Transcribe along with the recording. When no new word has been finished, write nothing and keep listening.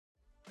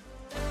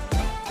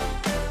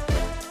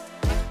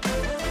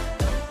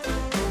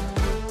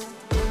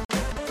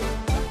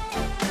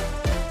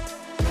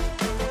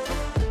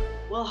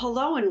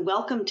Hello and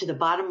welcome to the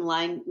Bottom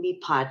Line Me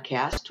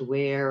podcast,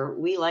 where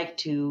we like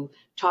to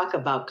talk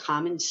about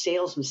common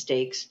sales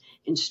mistakes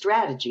and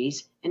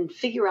strategies and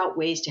figure out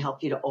ways to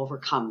help you to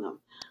overcome them.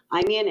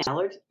 I'm Ann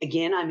Allard.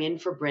 Again, I'm in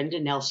for Brenda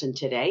Nelson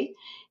today.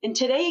 And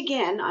today,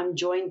 again, I'm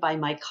joined by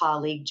my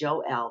colleague,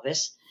 Joe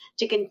Alvis,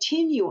 to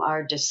continue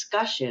our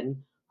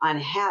discussion on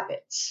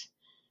habits.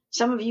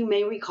 Some of you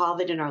may recall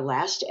that in our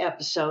last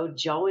episode,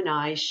 Joe and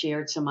I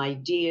shared some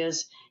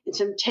ideas and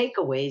some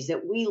takeaways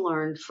that we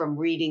learned from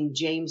reading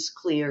James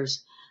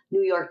Clear's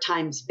New York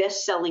Times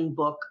best-selling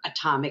book,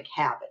 Atomic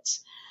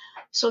Habits.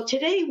 So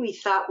today we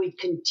thought we'd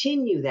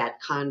continue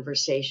that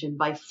conversation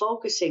by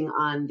focusing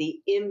on the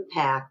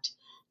impact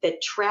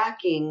that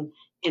tracking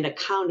and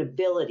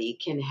accountability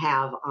can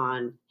have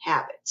on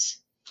habits.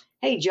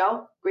 Hey,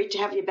 Joe, great to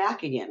have you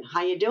back again.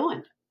 How you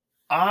doing?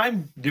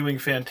 I'm doing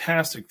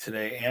fantastic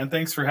today, Ann.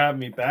 Thanks for having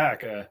me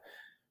back.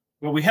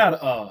 We had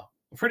a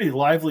pretty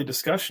lively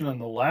discussion on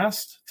the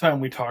last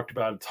time we talked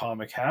about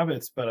atomic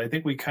habits, but I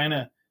think we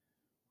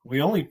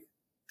only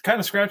kind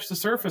of scratched the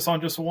surface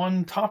on just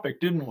one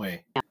topic, didn't we?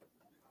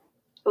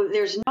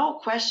 There's no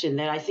question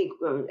that I think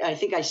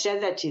I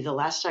said that to you the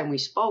last time we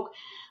spoke.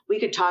 We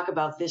could talk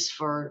about this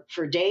for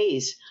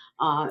days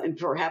and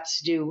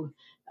perhaps do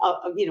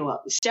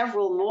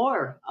several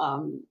more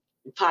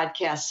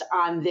podcasts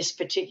on this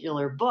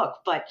particular book.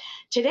 But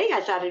today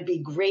I thought it'd be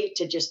great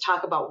to just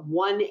talk about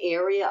one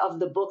area of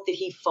the book that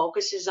he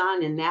focuses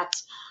on, and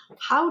that's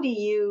how do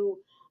you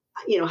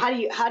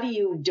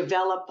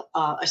develop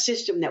a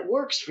system that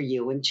works for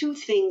you. And two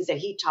things that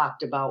he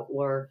talked about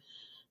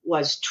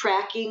was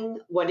tracking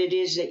what it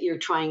is that you're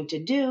trying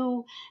to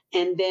do,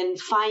 and then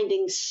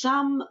finding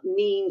some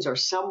means or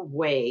some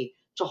way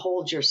to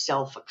hold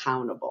yourself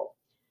accountable.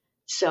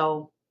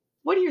 So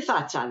what are your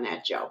thoughts on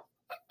that, Joe?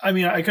 I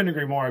mean, I couldn't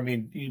agree more. I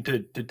mean,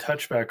 to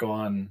touch back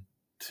on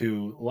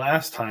to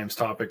last time's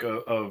topic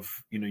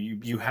of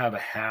you have a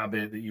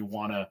habit that you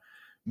want to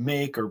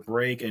make or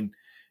break, and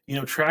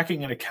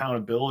tracking and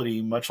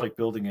accountability, much like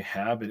building a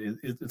habit,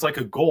 it's like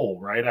a goal,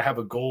 right? I have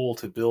a goal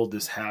to build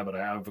this habit.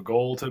 I have a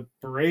goal to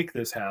break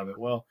this habit.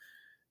 Well,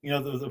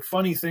 the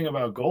funny thing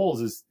about goals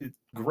is it's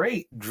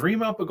great.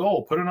 Dream up a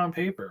goal, put it on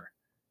paper.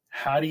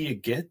 How do you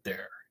get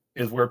there?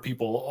 Is where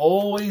people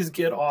always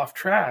get off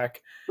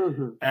track.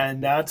 Mm-hmm.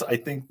 And that's, I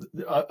think,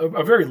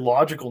 a very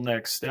logical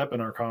next step in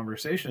our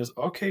conversation is,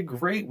 okay,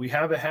 great. We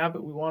have a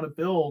habit we want to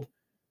build.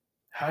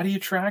 How do you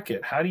track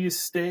it? How do you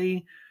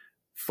stay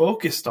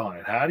focused on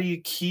it? How do you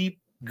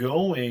keep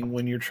going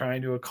when you're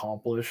trying to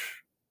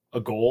accomplish a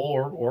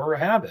goal or a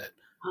habit?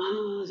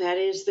 Oh, that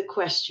is the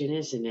question,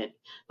 isn't it?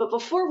 But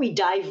before we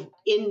dive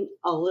in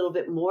a little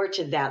bit more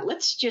to that,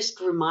 let's just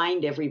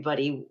remind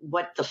everybody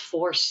what the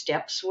 4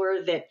 steps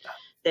were that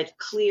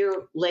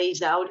Clear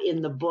lays out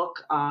in the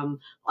book on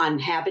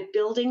habit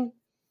building.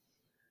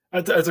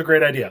 That's a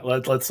great idea.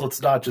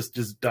 Let's not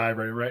just dive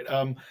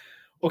right.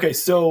 Okay,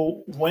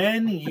 so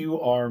when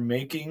you are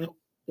making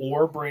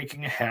or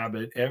breaking a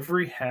habit,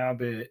 every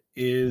habit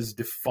is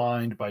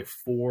defined by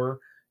 4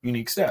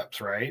 unique steps,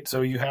 right?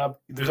 So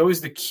there's always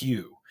the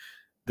cue.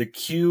 The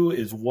cue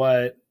is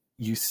what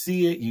you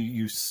see it,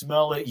 you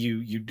smell it,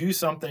 you do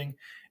something,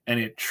 and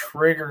it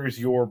triggers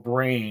your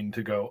brain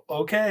to go,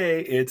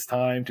 okay, it's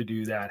time to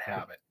do that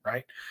habit,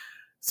 right?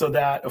 So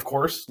that, of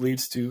course,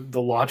 leads to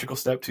the logical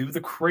step 2,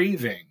 the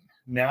craving.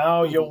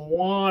 Now you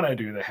want to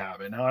do the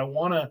habit. Now I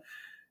want to,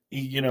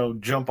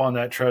 jump on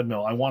that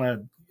treadmill. I want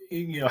to,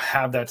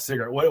 have that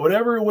cigarette,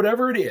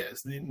 whatever it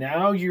is.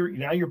 Now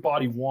your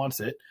body wants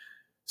it.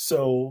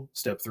 So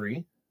step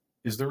 3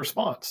 is the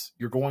response.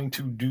 You're going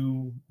to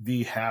do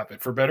the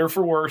habit, for better or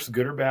for worse,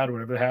 good or bad,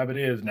 whatever the habit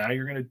is. Now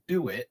you're going to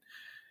do it.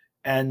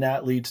 And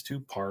that leads to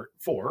part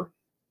 4,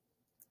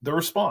 the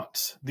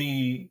response.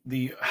 The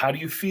how do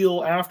you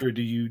feel after?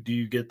 Do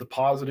you get the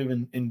positive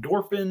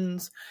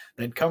endorphins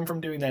that come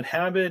from doing that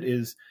habit?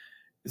 Is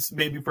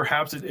maybe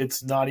perhaps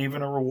it's not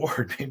even a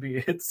reward.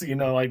 Maybe it's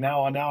like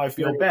now I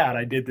feel bad.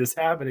 I did this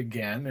habit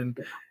again,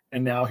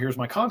 and now here's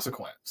my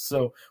consequence.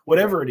 So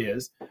whatever it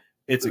is,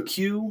 it's a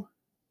cue,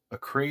 a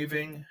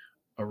craving,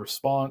 a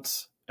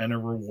response, and a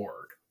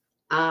reward.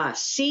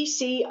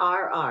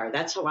 CCRR.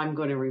 That's how I'm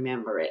going to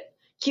remember it.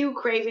 Cue,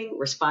 craving,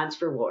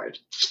 response, reward.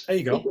 There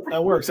you go.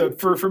 That works. So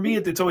for me,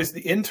 it's always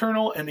the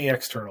internal and the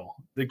external.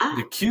 The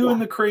cue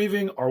and the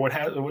craving are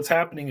what's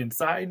happening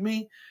inside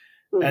me.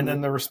 Mm-hmm. And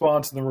then the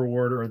response and the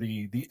reward are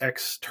the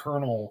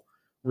external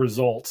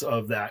results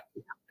of that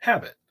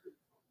habit.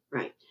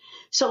 Right.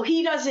 So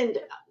he doesn't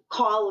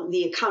call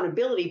the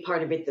accountability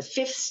part of it the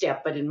 5th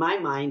step, but in my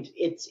mind,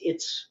 it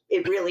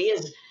really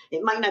is.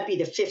 It might not be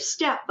the 5th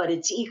step, but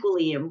it's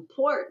equally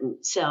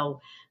important. So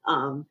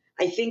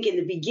I think in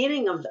the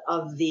beginning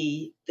of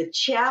the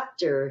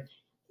chapter,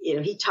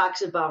 he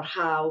talks about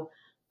how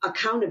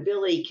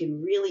accountability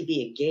can really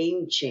be a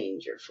game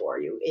changer for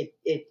you.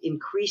 It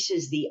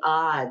increases the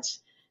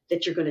odds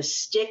that you're going to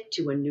stick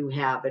to a new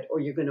habit or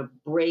you're going to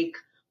break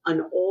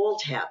an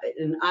old habit.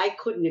 And I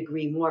couldn't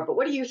agree more. But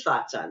what are your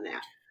thoughts on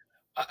that?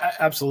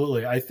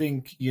 Absolutely. I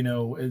think,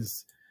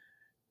 as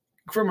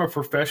from a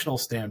professional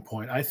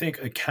standpoint, I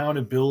think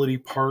accountability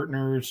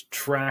partners,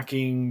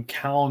 tracking,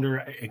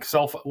 calendar,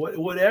 Excel,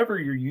 whatever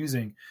you're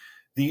using,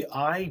 the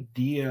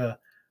idea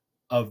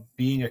of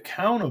being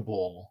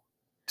accountable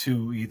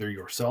to either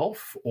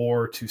yourself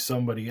or to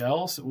somebody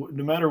else,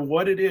 no matter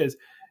what it is,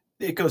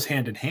 it goes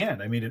hand in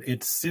hand. I mean,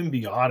 it's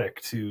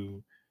symbiotic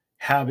to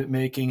habit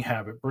making,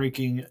 habit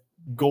breaking,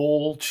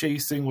 goal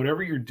chasing,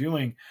 whatever you're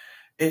doing.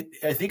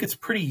 I think it's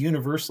pretty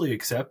universally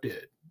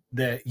accepted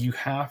that you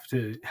have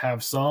to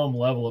have some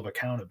level of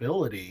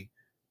accountability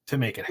to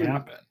make it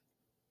happen.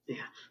 Yeah.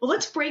 Well,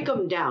 let's break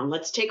them down.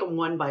 Let's take them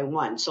one by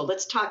one. So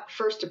let's talk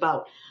first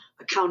about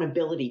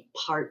accountability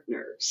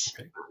partners.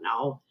 Okay.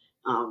 Now,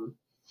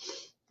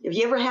 have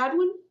you ever had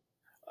one?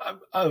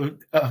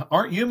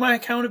 Aren't you my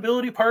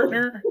accountability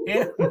partner?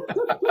 Yes,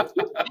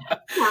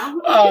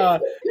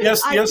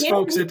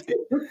 folks.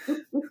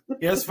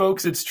 Yes,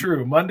 folks, it's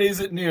true.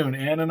 Mondays at noon,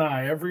 Ann and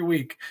I, every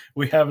week,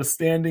 we have a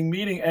standing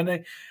meeting,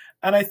 and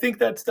I think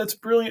that's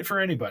brilliant for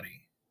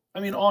anybody. I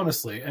mean,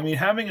 honestly,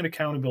 having an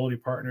accountability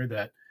partner,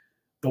 that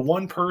the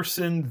one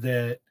person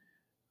that,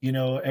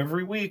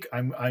 every week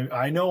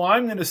I know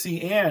I'm going to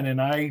see Ann,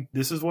 and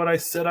this is what I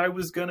said I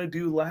was going to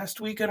do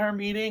last week at our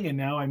meeting, and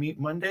now I meet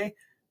Monday.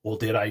 Well,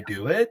 did I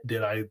do it?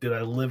 Did I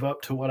live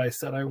up to what I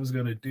said I was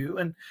going to do?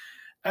 And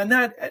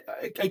that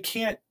I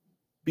can't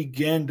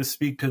begin to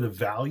speak to the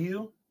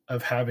value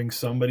of having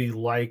somebody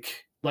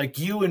like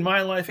you in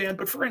my life, Ann,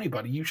 but for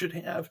anybody, you should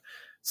have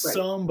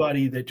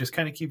somebody that just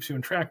kind of keeps you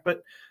on track.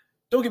 But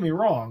don't get me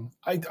wrong.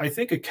 I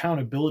think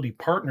accountability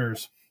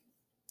partners,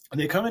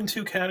 they come in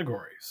two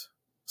categories.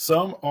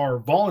 Some are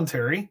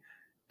voluntary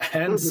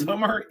and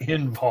some are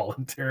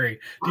involuntary.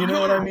 Do you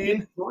know what I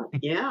mean?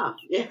 Yeah.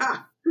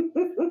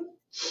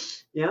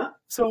 Yeah.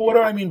 So what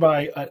do I mean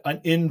by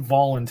an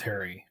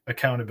involuntary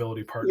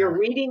accountability partner? You're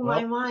reading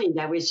my mind.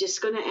 I was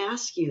just going to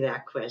ask you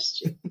that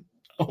question.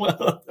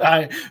 Well,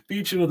 I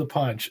beat you to the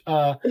punch.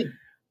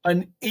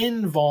 An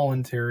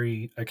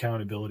involuntary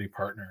accountability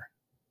partner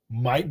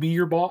might be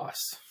your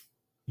boss.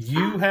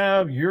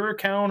 You're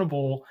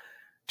accountable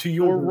to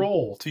your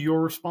role, to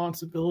your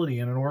responsibility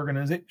in an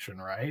organization,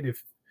 right?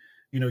 If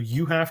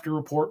you have to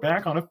report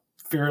back on a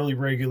fairly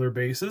regular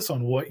basis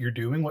on what you're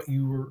doing, what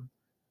you were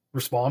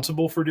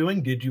responsible for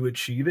doing. Did you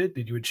achieve it?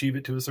 Did you achieve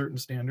it to a certain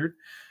standard?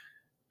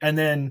 And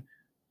then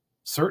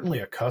certainly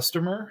a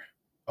customer,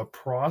 a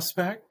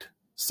prospect,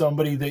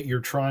 somebody that you're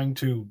trying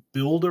to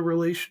build a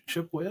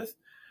relationship with.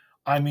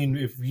 I mean,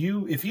 if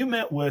you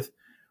met with,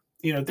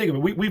 think of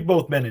it, we've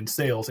both been in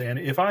sales, and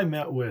if I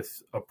met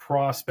with a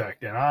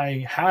prospect and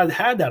I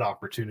had that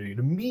opportunity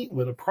to meet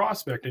with a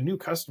prospect, a new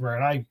customer,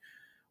 and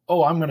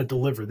I'm going to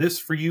deliver this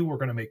for you. We're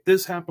going to make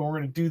this happen. We're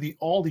going to do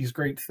all these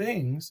great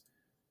things.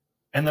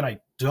 And then I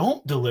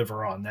don't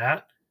deliver on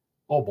that.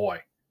 Oh boy.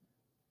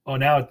 Oh,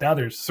 now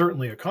there's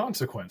certainly a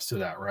consequence to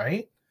that,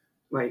 right?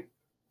 Right.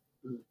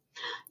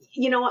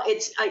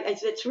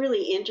 It's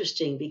really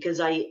interesting because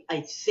I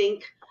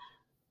think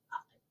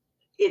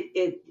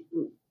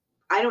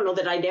I don't know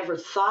that I'd ever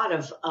thought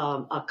of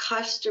a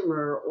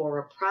customer or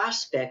a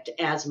prospect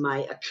as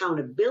my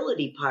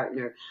accountability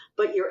partner,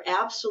 but you're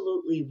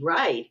absolutely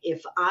right.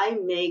 If I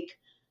make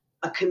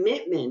a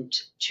commitment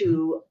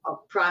to a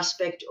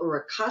prospect or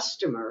a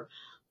customer,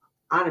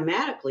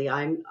 automatically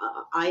I'm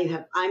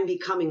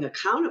becoming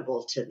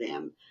accountable to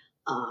them.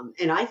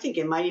 And I think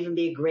it might even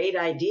be a great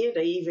idea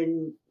to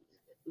even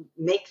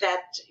make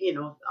that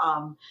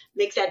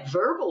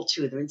verbal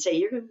to them and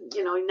say,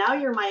 now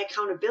you're my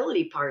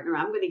accountability partner.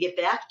 I'm going to get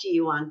back to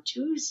you on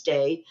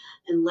Tuesday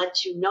and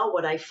let you know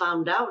what I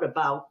found out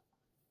about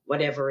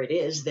whatever it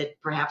is that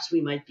perhaps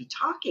we might be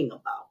talking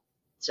about.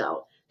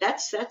 So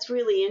that's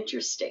really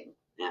interesting.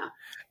 Yeah.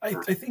 I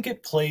think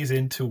it plays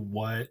into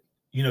what,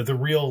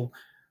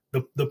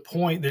 the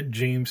point that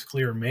James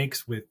Clear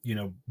makes with,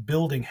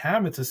 building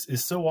habits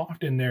is so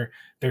often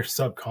they're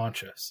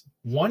subconscious.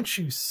 Once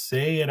you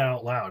say it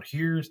out loud,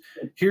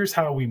 here's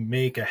how we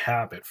make a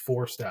habit,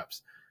 4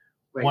 steps.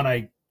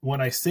 Right.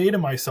 When I say to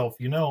myself,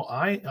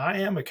 I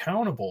am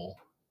accountable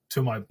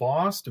to my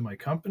boss, to my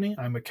company,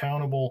 I'm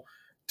accountable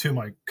to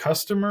my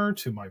customer,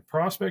 to my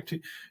prospect,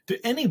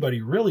 to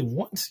anybody really.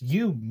 Once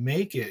you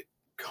make it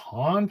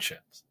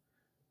conscious,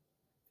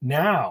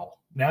 now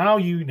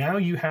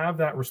you have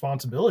that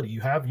responsibility.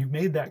 You've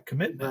made that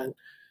commitment.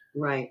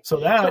 Right. So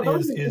that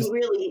is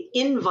really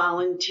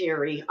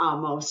involuntary,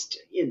 almost,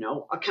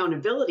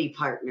 accountability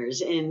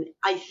partners. And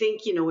I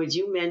think, as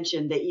you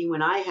mentioned, that you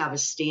and I have a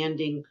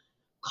standing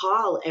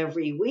call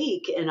every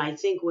week. And I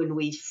think when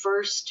we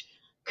first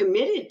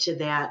committed to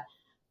that,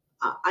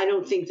 I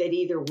don't think that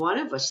either one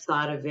of us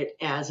thought of it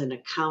as an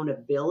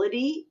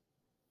accountability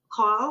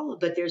call,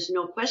 but there's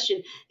no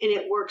question. And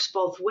it works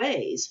both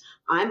ways.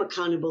 I'm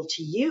accountable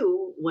to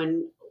you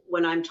when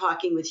I'm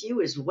talking with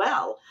you as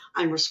well.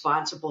 I'm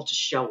responsible to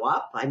show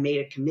up. I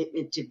made a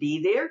commitment to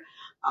be there.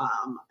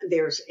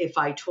 If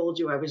I told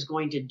you I was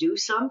going to do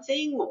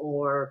something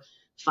or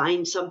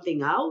find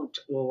something out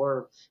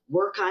or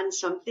work on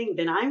something,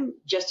 then I'm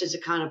just as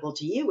accountable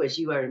to you as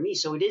you are to me.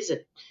 So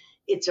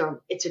it's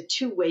a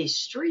two-way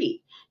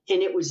street.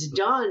 And it was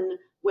done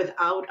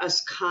without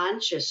us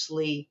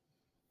consciously,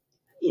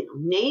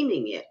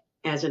 naming it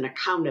as an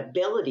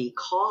accountability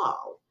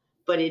call.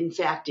 But in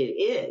fact, it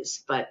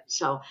is. But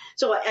so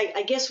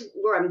I guess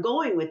where I'm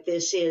going with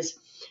this is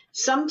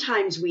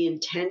sometimes we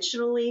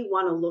intentionally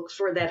want to look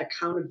for that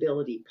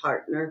accountability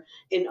partner,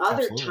 and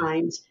other Absolutely.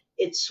 times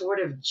it sort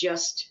of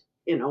just,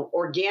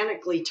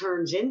 organically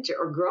turns into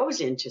or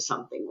grows into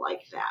something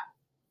like that.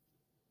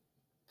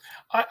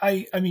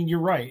 I mean, you're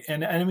right.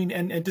 And I mean,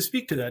 and to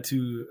speak to that,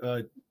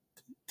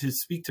 to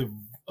speak to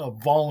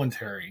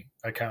voluntary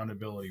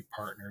accountability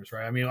partners,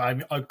 right? I mean,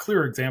 I'm a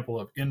clear example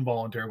of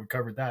involuntary. We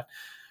covered that.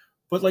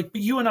 But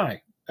you and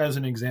I, as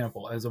an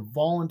example, as a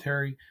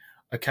voluntary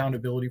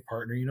accountability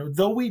partner,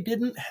 though we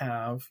didn't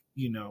have,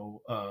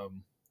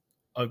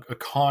 a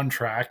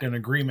contract, an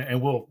agreement,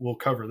 and we'll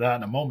cover that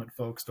in a moment,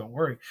 folks. Don't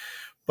worry.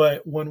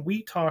 But when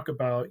we talk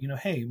about,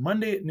 hey,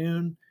 Monday at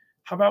noon,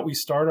 how about we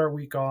start our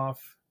week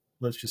off?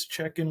 Let's just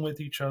check in with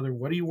each other.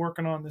 What are you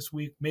working on this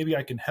week? Maybe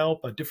I can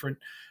help, a different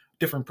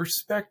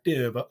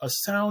perspective, a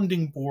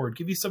sounding board,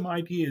 give you some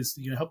ideas,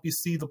 help you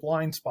see the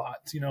blind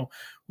spots.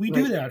 We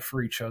do that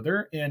for each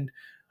other. And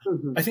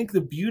I think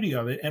the beauty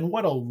of it, and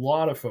what a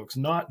lot of folks,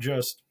 not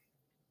just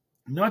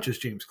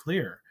James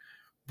Clear,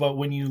 but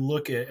when you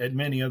look at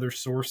many other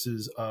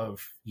sources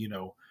of,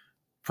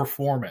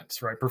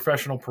 performance, right?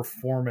 Professional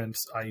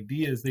performance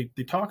ideas,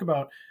 they talk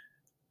about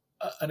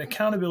an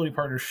accountability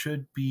partner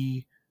should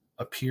be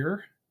a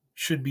peer,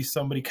 should be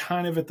somebody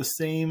kind of at the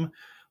same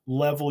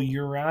level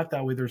you're at.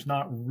 That way there's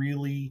not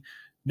really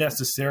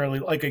necessarily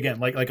like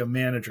a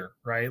manager,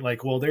 right?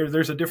 Like, well,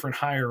 there's a different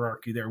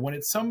hierarchy there. When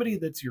it's somebody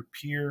that's your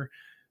peer,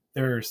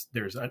 there's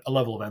a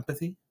level of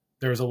empathy.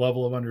 There's a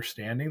level of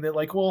understanding that,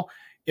 like, well,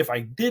 if I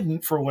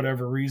didn't, for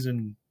whatever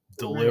reason,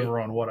 deliver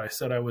on what I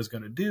said I was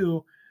going to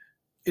do,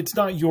 it's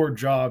not your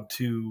job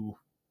to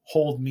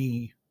hold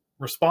me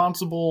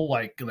responsible.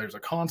 Like, there's a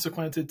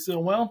consequence. It's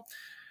well,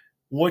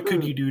 what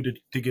could you do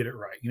to get it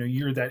right?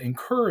 You're that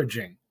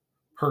encouraging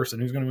person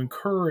who's going to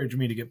encourage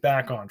me to get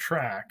back on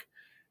track,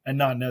 and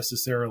not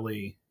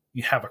necessarily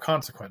you have a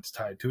consequence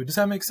tied to it. Does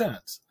that make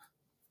sense?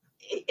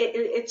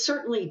 It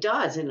certainly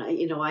does. And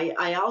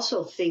I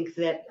also think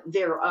that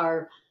there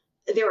are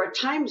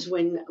times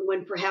when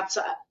perhaps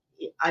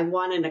I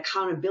want an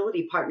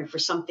accountability partner for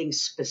something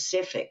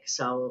specific.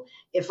 So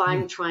if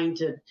I'm trying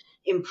to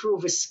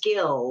improve a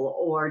skill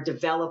or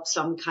develop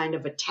some kind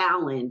of a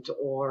talent,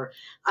 or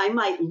I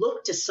might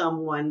look to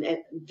someone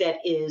that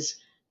is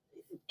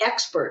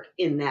expert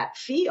in that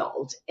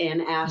field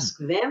and ask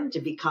them to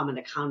become an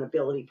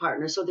accountability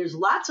partner. So there's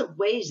lots of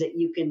ways that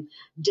you can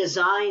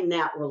design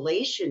that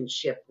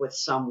relationship with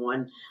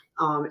someone,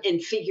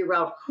 and figure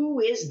out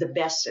who is the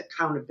best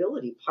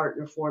accountability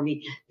partner for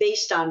me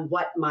based on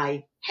what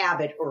my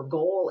habit or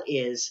goal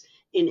is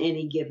in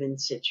any given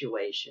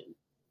situation.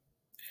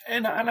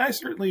 And I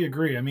certainly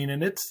agree. I mean,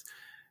 and it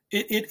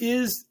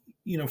is,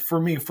 for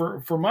me,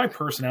 for my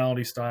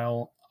personality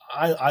style,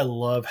 I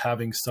love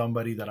having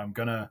somebody that I'm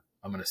gonna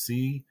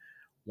see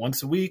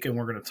once a week, and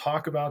we're gonna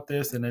talk about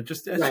this. And it's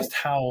just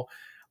how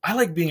I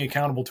like being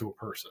accountable to a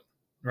person,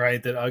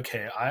 right? That,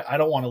 okay, I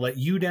don't want to let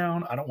you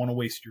down. I don't want to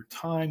waste your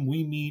time.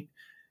 We meet,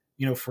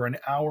 for an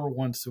hour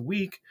once a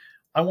week.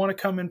 I want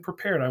to come in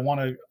prepared. I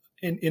want to,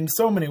 in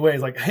so many ways,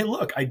 like, hey,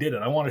 look, I did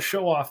it. I want to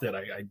show off that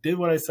I did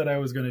what I said I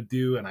was going to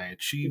do, and I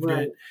achieved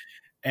it.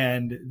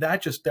 And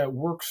that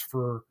works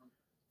for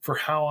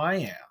how I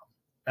am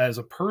as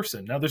a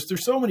person. Now there's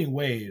so many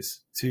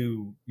ways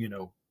to,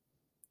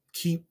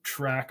 keep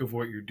track of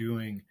what you're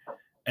doing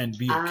and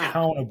be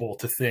accountable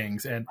to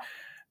things.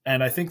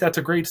 And I think that's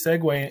a great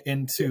segue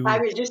into. I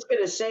was just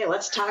going to say,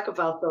 let's talk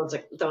about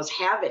those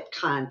habit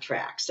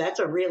contracts. That's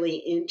a really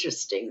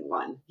interesting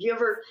one.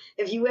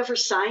 Have you ever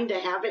signed a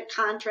habit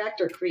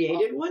contract or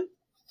created one?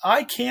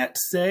 I can't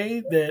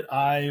say that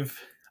I've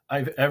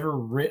ever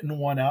written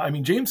one out. I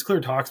mean, James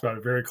Clear talks about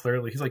it very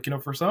clearly. He's like,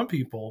 for some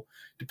people,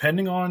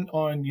 depending on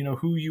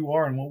who you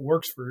are and what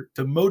works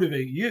to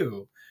motivate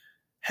you,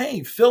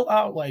 hey, fill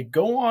out, like,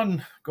 go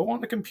on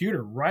the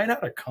computer, write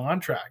out a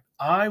contract.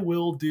 I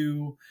will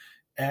do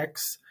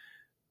X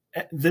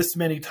this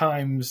many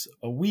times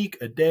a week,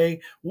 a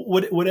day,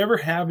 whatever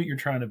habit you're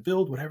trying to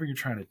build, whatever you're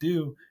trying to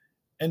do,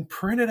 and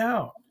print it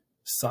out,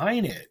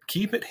 sign it,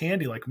 keep it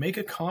handy, like make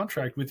a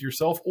contract with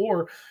yourself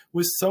or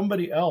with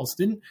somebody else.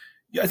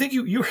 I think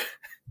you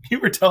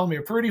were telling me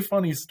a pretty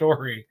funny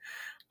story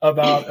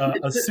about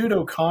a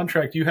pseudo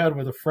contract you had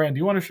with a friend. Do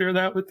you want to share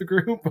that with the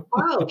group?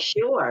 Oh,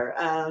 sure.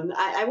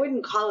 I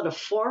wouldn't call it a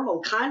formal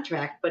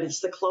contract, but it's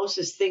the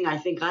closest thing I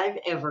think I've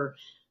ever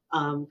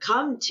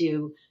come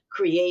to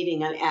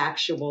creating an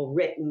actual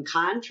written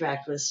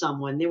contract with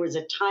someone. There was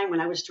a time when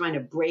I was trying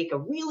to break a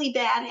really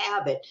bad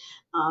habit,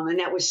 and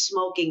that was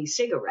smoking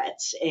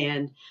cigarettes.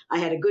 And I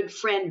had a good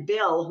friend,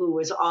 Bill, who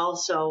was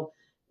also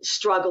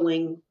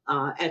struggling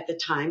at the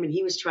time, and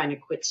he was trying to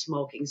quit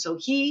smoking. So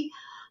he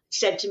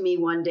said to me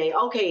one day,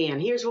 okay, Ann,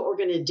 here's what we're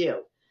going to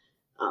do.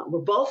 We're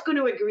both going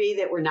to agree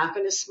that we're not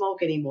going to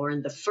smoke anymore.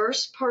 And the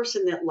first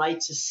person that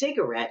lights a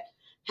cigarette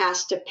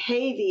has to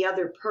pay the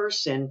other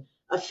person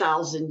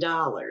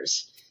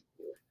 $1,000.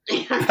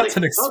 That's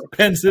an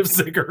expensive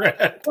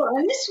cigarette. Well,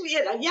 and this,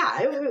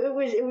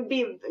 it would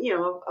be,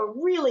 a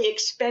really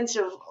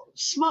expensive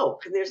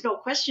smoke. There's no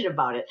question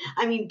about it.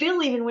 I mean,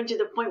 Bill even went to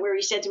the point where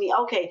he said to me,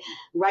 "Okay,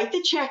 write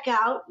the check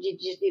out.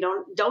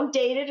 You don't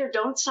date it or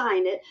don't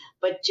sign it,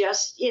 but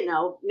just,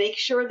 make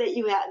sure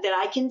that that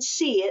I can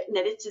see it and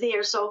that it's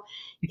there." So,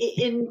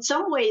 in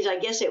some ways, I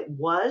guess it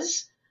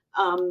was.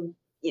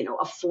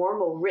 A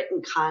formal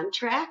written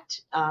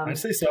contract. I'd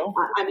say so.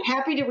 I'm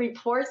happy to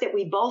report that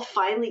we both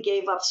finally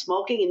gave up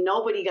smoking and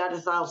nobody got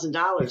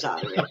 $1,000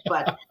 out of it.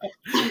 But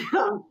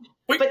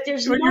but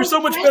you're so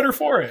much better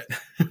for it.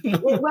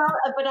 Well,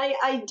 but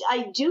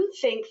I do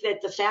think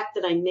that the fact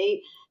that I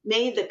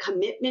made the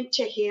commitment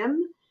to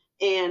him,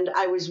 and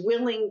I was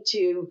willing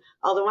to,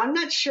 although I'm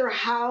not sure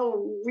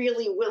how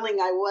really willing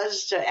I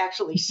was to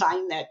actually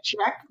sign that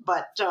check,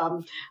 but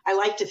I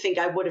like to think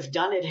I would have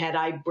done it had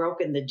I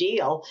broken the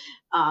deal.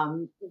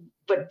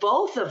 But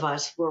both of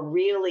us were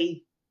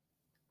really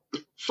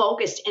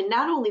focused, and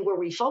not only were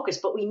we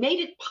focused, but we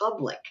made it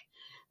public.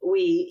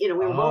 We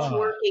were both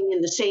working in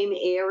the same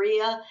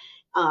area.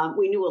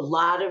 We knew a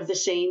lot of the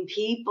same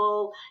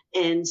people.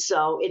 And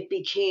so it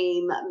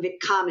became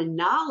common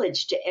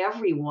knowledge to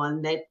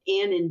everyone that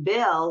Ann and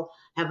Bill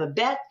have a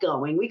bet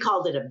going. We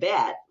called it a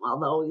bet,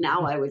 although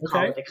now I would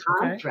call it a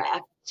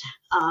contract,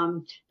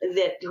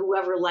 that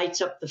whoever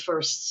lights up the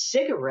first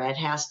cigarette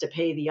has to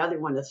pay the other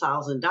one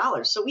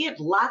 $1,000. So we had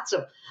lots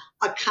of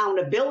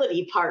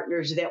accountability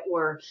partners that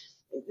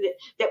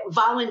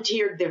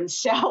volunteered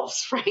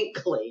themselves,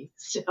 frankly.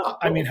 So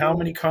I mean, how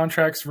many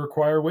contracts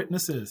require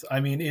witnesses? I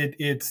mean,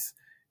 it's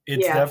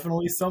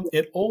definitely something.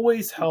 It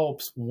always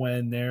helps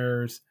when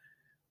there's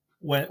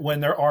when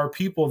there are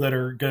people that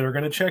are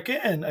going to check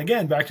in.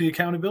 Again, back to the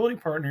accountability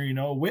partner.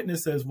 A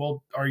witness says,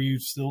 "Well, are you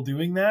still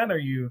doing that? Are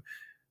you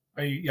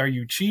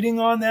cheating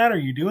on that? Are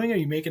you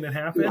making it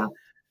happen?" Yeah.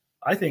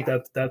 I think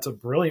that's a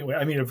brilliant way.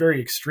 I mean, a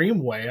very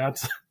extreme way.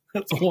 That's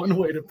one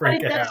way to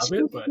break a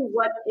habit. But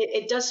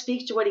it does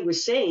speak to what he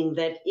was saying,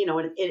 that,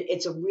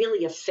 it's a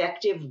really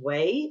effective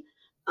way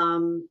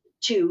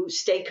to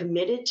stay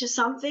committed to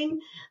something.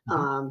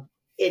 And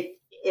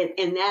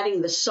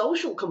adding the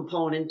social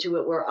component to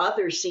it where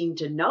others seem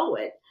to know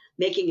it,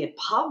 making it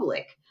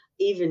public,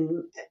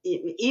 even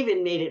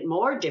made it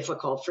more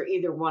difficult for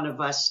either one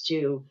of us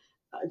to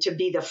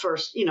be the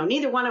first.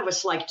 Neither one of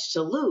us liked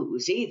to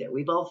lose either.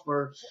 We both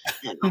were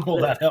well,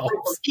 that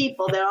helps.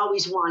 People that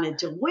always wanted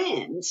to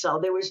win. So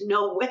there was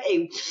no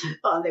way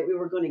that we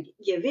were going to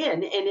give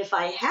in. And if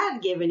I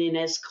had given in,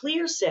 as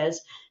Clear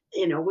says,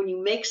 when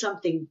you make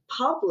something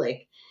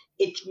public,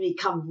 it can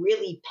become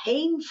really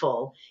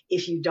painful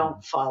if you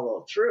don't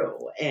follow through.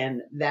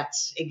 And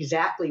that's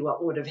exactly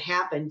what would have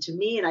happened to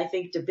me. And I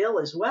think to Bill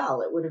as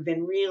well. It would have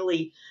been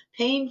really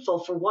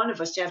painful for one of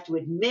us to have to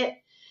admit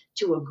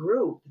to a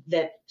group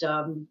that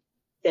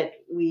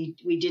we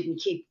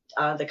didn't keep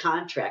the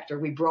contract, or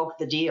we broke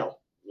the deal,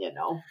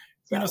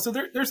 So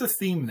there's a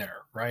theme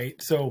there, right?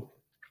 So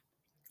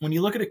when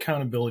you look at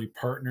accountability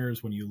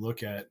partners, when you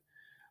look at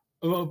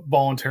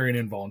voluntary and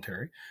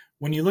involuntary,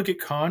 when you look at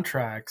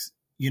contracts,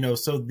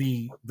 so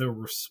the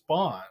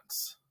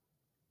response,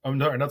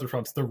 not the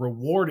response, the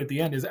reward at the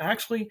end is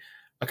actually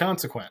a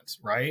consequence,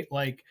 right?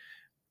 Like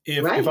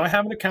if I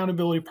have an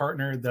accountability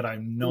partner that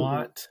I'm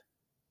not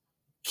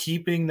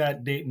keeping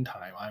that date and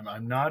time,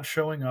 I'm not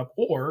showing up,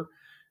 or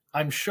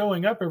I'm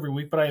showing up every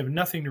week, but I have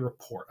nothing to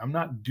report. I'm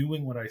not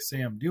doing what I say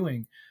I'm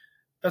doing.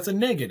 That's a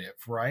negative,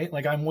 right?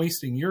 Like I'm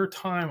wasting your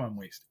time. I'm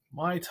wasting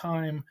my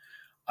time.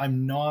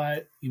 I'm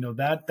not,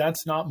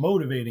 that's not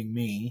motivating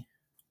me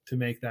to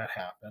make that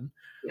happen.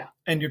 Yeah.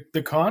 And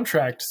the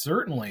contract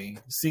certainly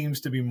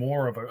seems to be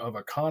more of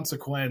a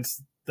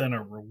consequence than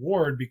a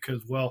reward,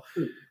 because, well,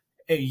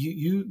 A,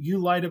 you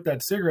light up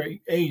that cigarette,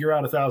 A, you're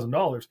out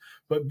 $1,000,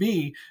 but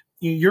B,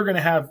 you're going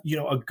to have,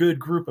 a good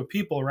group of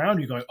people around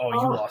you going, you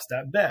lost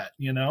that bet,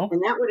 And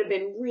that would have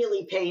been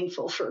really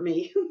painful for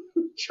me.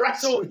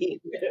 Trust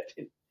me.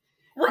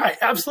 Right.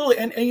 Absolutely.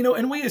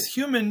 And we as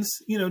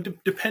humans,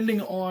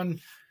 depending on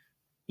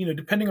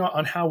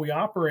how we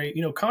operate,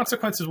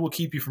 consequences will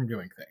keep you from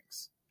doing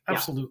things.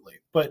 Absolutely. Yeah.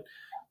 But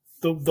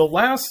the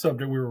last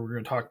subject we were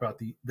going to talk about,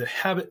 the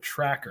habit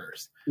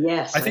trackers.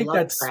 Yes. I think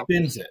that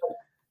spins it.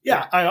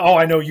 Yeah.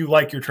 I know you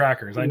like your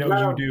trackers. I know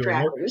you do.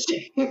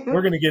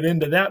 We're going to get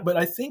into that, but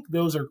I think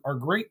those are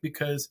great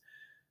because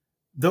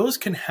those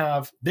can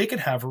have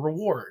a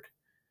reward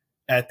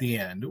at the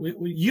end.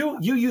 You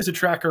use a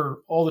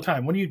tracker all the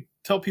time. When do you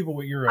tell people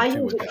what you're up to?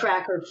 I use a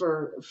tracker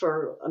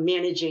for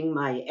managing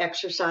my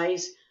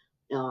exercise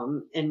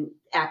and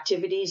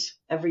activities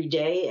every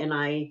day. And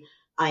I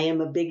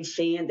am a big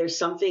fan. There's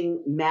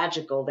something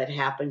magical that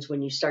happens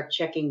when you start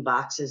checking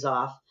boxes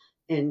off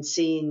and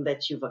seeing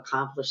that you've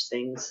accomplished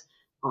things.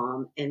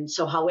 And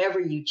so however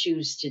you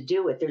choose to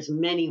do it, there's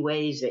many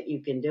ways that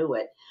you can do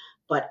it.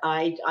 But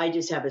I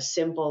just have a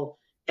simple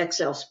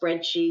Excel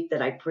spreadsheet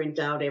that I print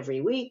out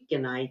every week,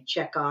 and I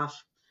check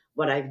off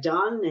what I've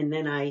done. And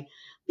then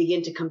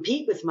begin to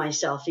compete with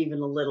myself even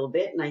a little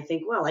bit. And I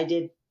think, well, I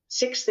did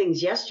 6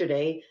 things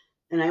yesterday,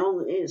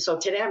 and so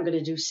today I'm going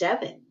to do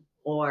 7,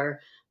 or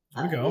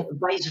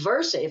vice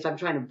versa. If I'm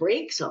trying to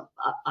break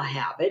a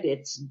habit,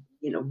 it's,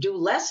 do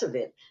less of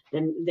it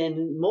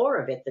than more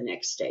of it the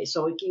next day.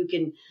 So you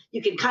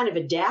can kind of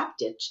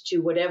adapt it to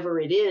whatever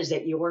it is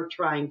that you're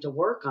trying to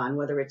work on,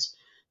 whether it's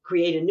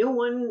create a new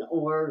one,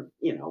 or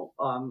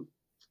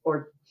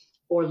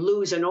or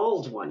lose an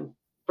old one,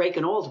 break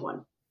an old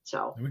one.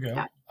 So there we go.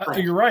 Yeah,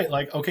 you're right.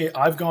 Like, okay,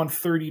 I've gone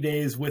 30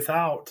 days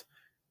without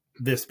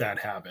this bad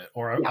habit,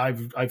 or yeah,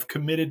 I've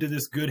committed to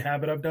this good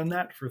habit. I've done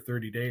that for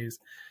 30 days.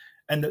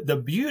 And the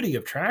beauty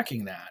of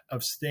tracking that,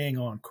 of staying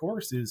on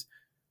course, is,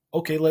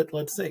 okay,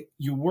 let's say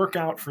you work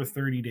out for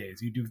 30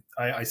 days.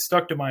 I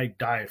stuck to my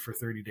diet for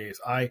 30 days.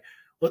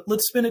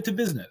 Let's spin it to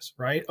business,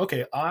 right?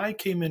 Okay, I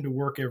came into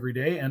work every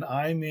day and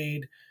I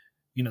made,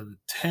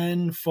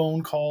 10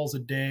 phone calls a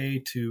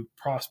day to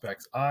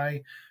prospects.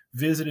 I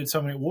visited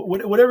somebody,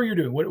 whatever you're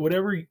doing,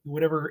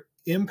 whatever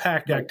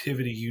impact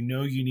activity you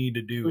need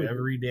to do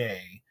every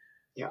day.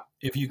 Yeah.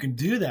 If you can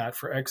do that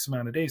for X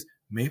amount of days,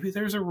 maybe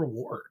there's a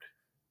reward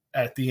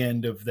at the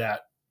end of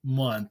that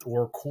month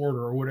or quarter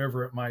or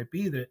whatever it might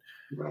be, that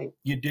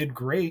you did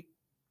great.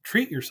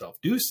 Treat yourself,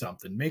 do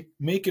something,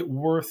 make it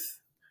worth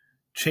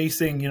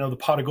chasing, the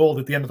pot of gold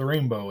at the end of the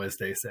rainbow, as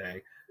they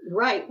say.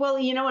 Right. Well,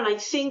 and I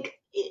think,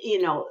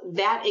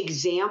 that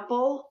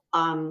example,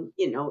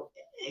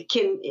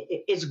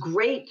 is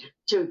great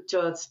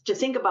to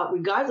think about,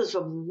 regardless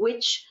of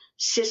which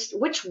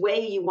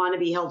way you want to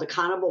be held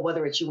accountable,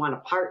 whether it's you want a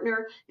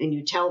partner and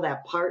you tell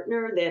that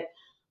partner that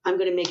I'm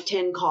going to make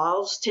 10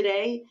 calls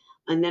today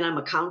and then I'm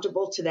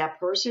accountable to that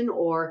person,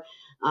 or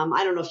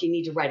I don't know if you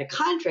need to write a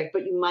contract,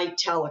 but you might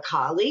tell a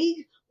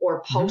colleague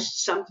or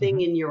post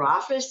something in your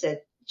office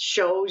that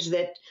shows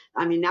that,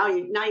 now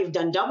you've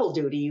done double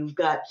duty. You've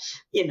got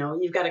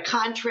a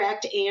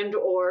contract and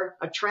or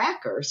a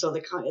tracker. So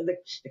the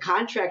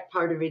contract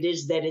part of it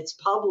is that it's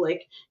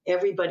public.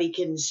 Everybody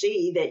can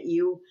see that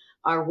you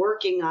are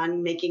working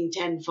on making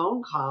 10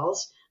 phone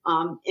calls.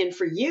 And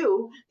for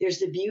you, there's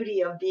the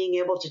beauty of being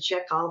able to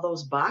check all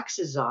those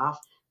boxes off.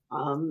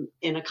 And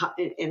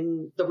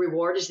the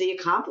reward is the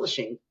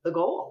accomplishing the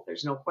goal.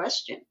 There's no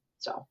question.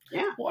 So,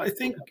 yeah. Well, I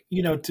think,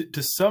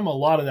 to sum a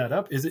lot of that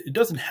up, is it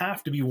doesn't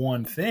have to be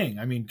one thing.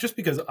 Just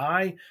because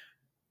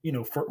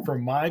for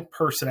my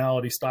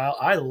personality style,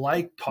 I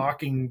like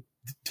talking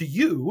to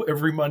you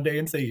every Monday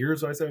and say,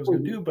 here's what I said I was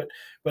going to do.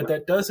 But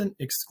that doesn't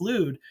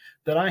exclude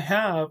that I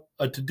have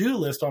a to-do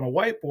list on a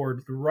whiteboard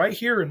right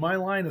here in my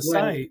line of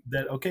sight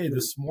that, okay,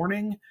 this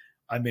morning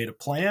I made a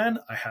plan.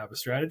 I have a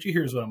strategy.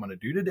 Here's what I'm going to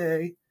do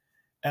today.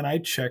 And I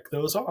check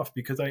those off,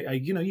 because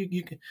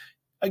you can,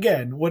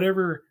 again,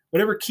 whatever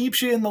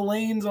keeps you in the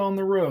lanes on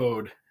the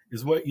road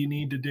is what you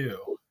need to do.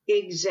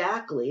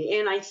 Exactly.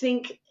 And I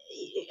think,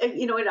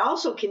 it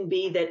also can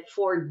be that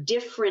for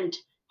different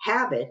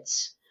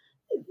habits,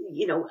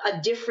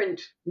 a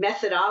different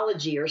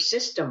methodology or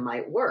system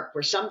might work.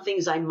 Where some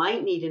things I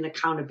might need an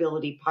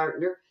accountability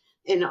partner,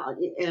 and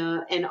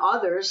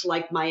others,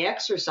 like my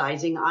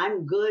exercising,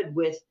 I'm good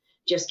with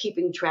just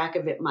keeping track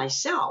of it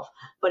myself.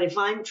 But if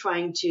I'm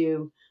trying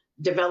to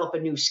develop a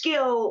new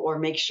skill or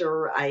make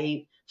sure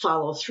I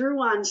follow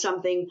through on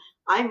something,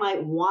 I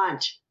might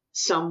want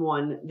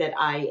someone that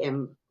I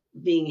am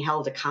being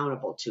held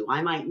accountable to.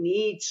 I might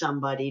need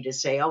somebody to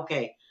say,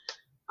 okay,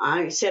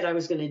 I said I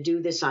was going to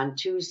do this on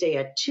Tuesday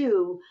at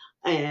 2,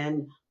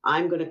 and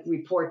I'm going to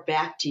report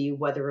back to you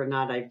whether or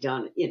not I've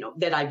done,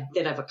 that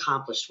I've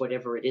accomplished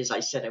whatever it is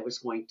I said I was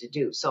going to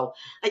do. So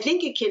I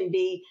think it can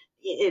be,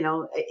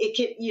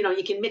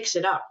 you can mix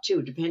it up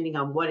too, depending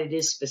on what it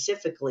is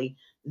specifically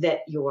that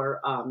you're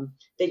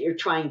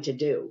trying to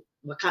do.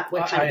 What kind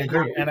I of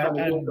agree.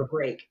 and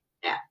break?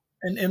 Yeah.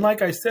 And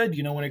like I said,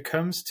 when it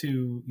comes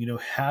to,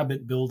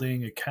 habit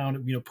building,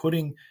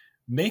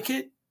 make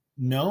it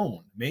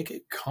known, make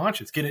it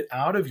conscious, get it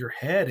out of your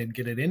head and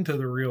get it into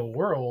the real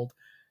world.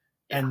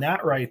 Yeah. And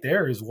that right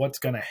there is what's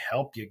going to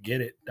help you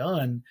get it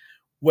done.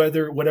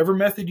 Whatever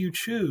method you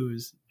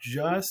choose,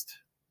 just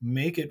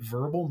make it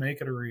verbal,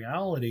 make it a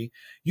reality.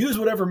 Use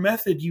whatever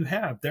method you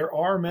have. There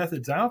are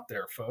methods out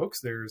there, folks.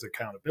 There's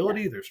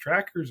accountability, there's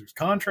trackers, there's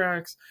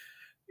contracts.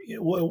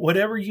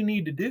 Whatever you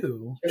need to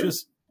do,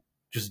 just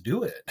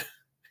do it.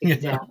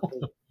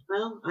 Exactly.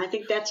 Well, I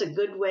think that's a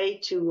good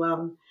way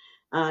to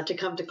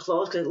come to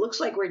close, because it looks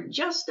like we're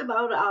just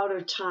about out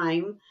of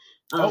time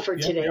for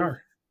today. We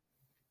are.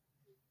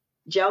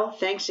 Joe,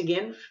 thanks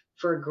again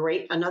for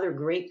another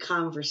great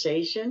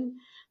conversation.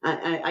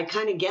 I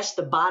kind of guess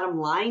the bottom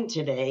line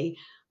today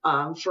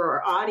for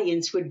our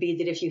audience would be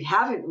that if you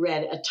haven't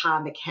read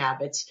Atomic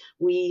Habits,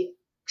 we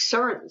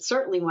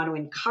certainly want to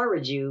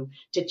encourage you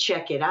to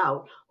check it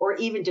out, or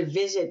even to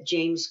visit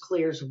James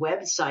Clear's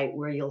website,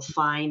 where you'll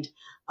find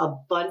a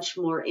bunch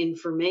more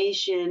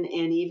information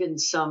and even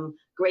some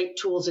great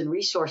tools and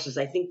resources.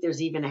 I think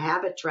there's even a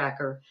habit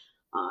tracker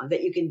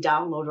that you can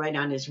download right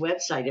on his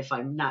website, if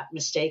I'm not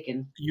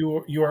mistaken.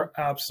 You are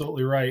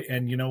absolutely right.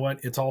 And you know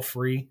what? It's all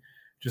free.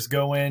 Just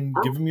go in,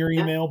 give him your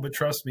email, but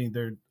trust me,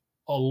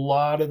 a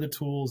lot of the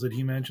tools that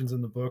he mentions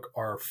in the book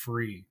are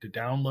free to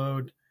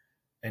download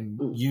and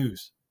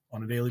use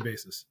on a daily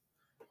basis.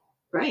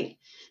 Right.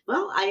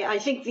 Well, I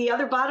think the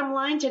other bottom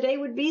line today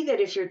would be that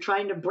if you're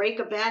trying to break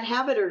a bad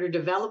habit or to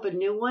develop a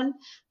new one,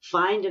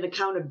 find an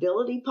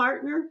accountability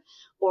partner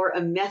or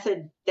a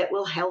method that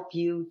will help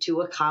you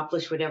to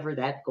accomplish whatever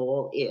that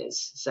goal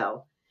is.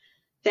 So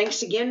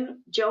thanks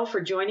again, Joe,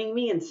 for joining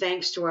me, and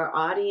thanks to our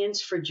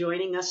audience for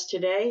joining us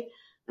today.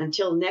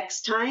 Until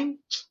next time,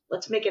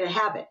 let's make it a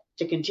habit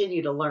to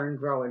continue to learn,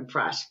 grow, and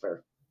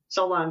prosper.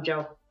 So long,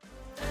 Joe.